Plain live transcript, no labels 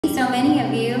meet so many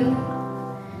of you.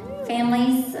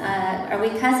 Families, are we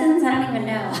cousins? I don't even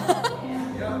know.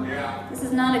 Yeah. This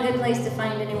is not a good place to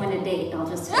find anyone to date, I'll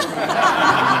just tell you. Are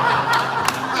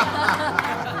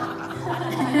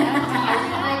you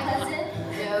my cousin?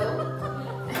 No.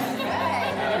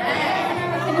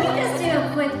 Can we just do a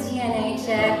quick DNA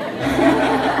check?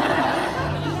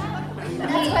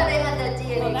 That's why they had that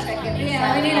DNA check in the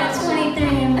Yeah, we need a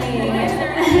 23andMe.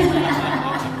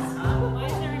 Why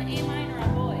is there an A minor on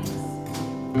boys?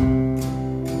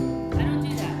 I don't do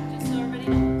that, just so everybody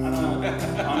knows. I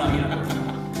don't know.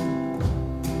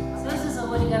 So this is a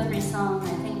Woody Guthrie song I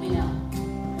think we know.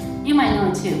 You might know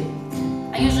it too.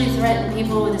 I usually threaten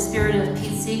people with the spirit of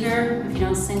Pete Seeger. If you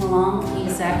don't sing along,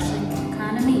 he's actually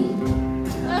kind of mean.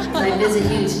 As I visit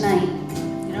you tonight.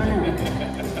 You don't know.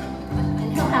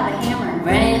 And he'll have a hammer.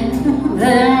 Ramblin'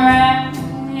 around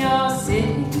your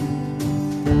city,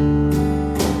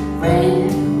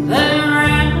 ramblin'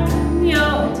 around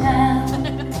your town.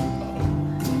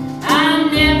 I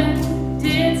never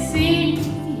did see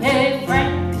a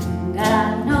friend I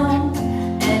know,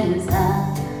 and as I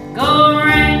go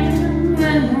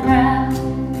ramblin' around,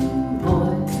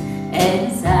 boys,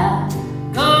 as I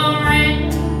go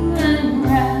ramblin'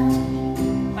 around.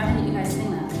 Why didn't you guys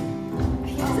sing that?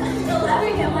 I'm still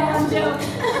laughing at my own joke.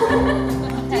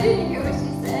 You didn't hear what she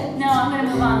said? No, I'm gonna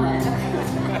move on then.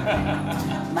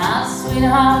 My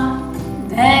sweetheart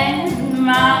and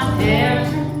my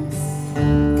parents,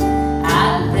 I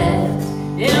left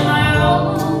in my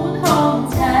old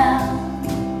hometown.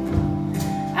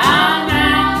 I'm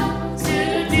out to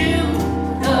do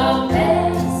the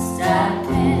best I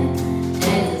can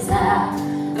as I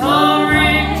go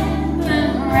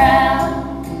ramblin'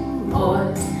 round,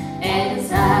 boys,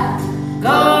 as I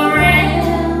go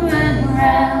ramblin'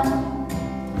 round.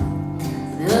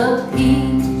 The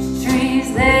peach trees,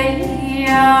 they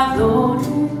are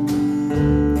golden,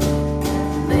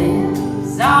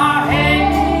 limbs are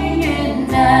hanging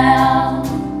down.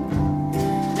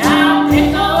 Now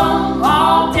pick 'em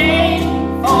all day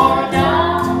for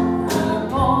 $1,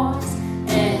 boys,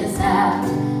 as I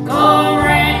go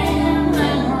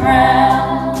ramblin'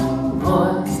 round,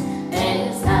 boys,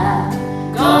 as I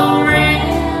go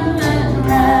ramblin'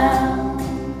 round.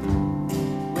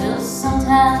 Well,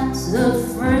 sometimes the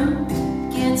fruit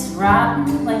gets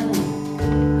rotten like me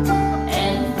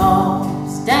and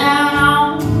falls down on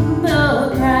the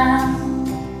ground.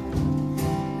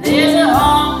 There's a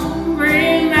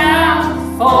hungry mouth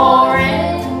for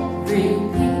every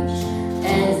peach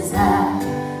as I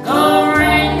go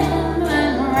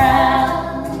ramblin'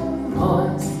 round,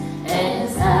 boys,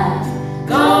 as I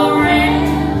go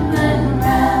ramblin'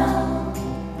 round.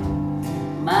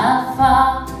 My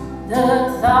father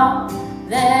thought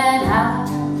that I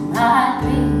might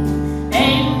be a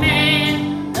man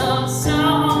of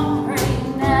some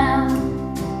renown,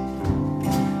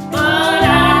 but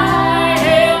I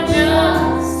am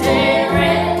just a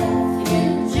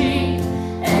refugee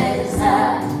as I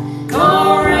go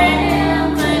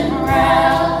ramblin'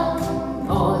 round,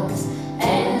 boys,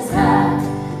 as I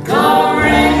go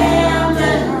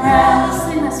ramblin' round.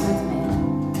 Sing this with me,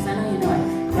 'cause I know you know it.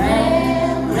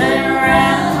 Ramblin'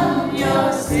 round your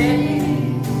city,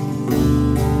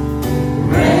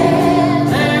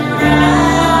 ramblin'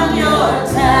 round your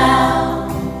town.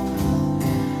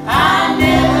 I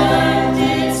never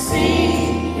did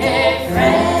see a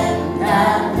friend I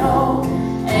know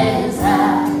as I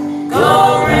go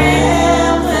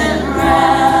ramblin'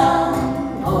 round,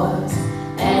 boys,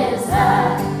 as I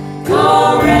go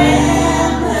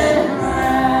ramblin'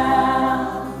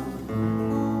 round.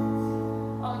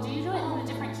 Oh, do you do it in a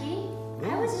different key? I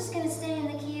was just gonna stay in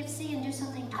the key of C and do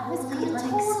something I was totally gonna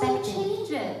totally unexpected. change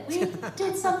it. We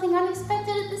did something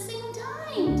unexpected at the same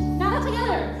time. Not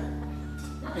together.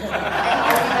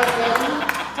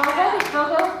 Go,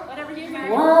 whatever you hear.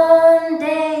 One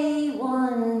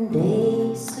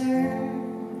day, sir,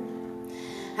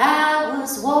 I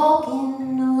was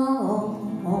walking alone,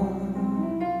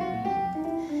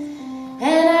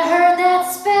 and I heard that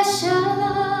special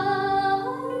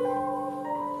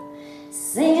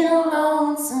singing a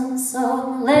lonesome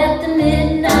song. Let the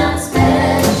midnight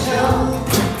special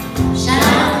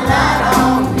shine a light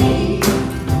on me.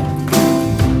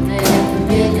 Let the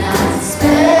midnight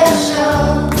special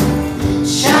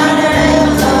shine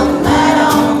a light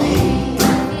on me.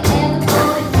 And the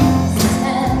boy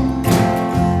said,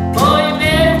 boy, you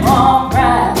better walk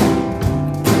right.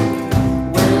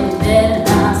 Well, you better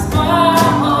not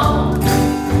smile.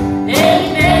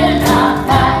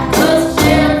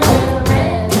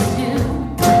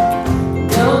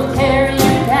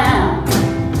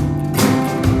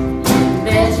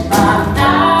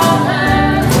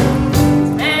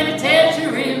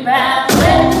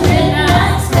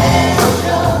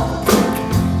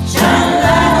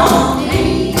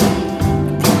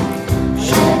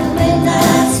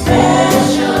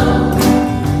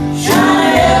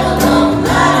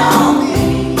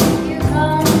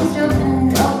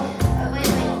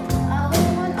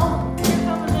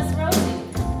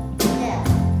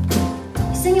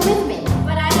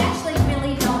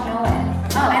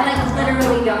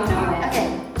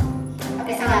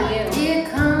 on you. Here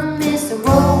come Mr.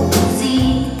 Roll.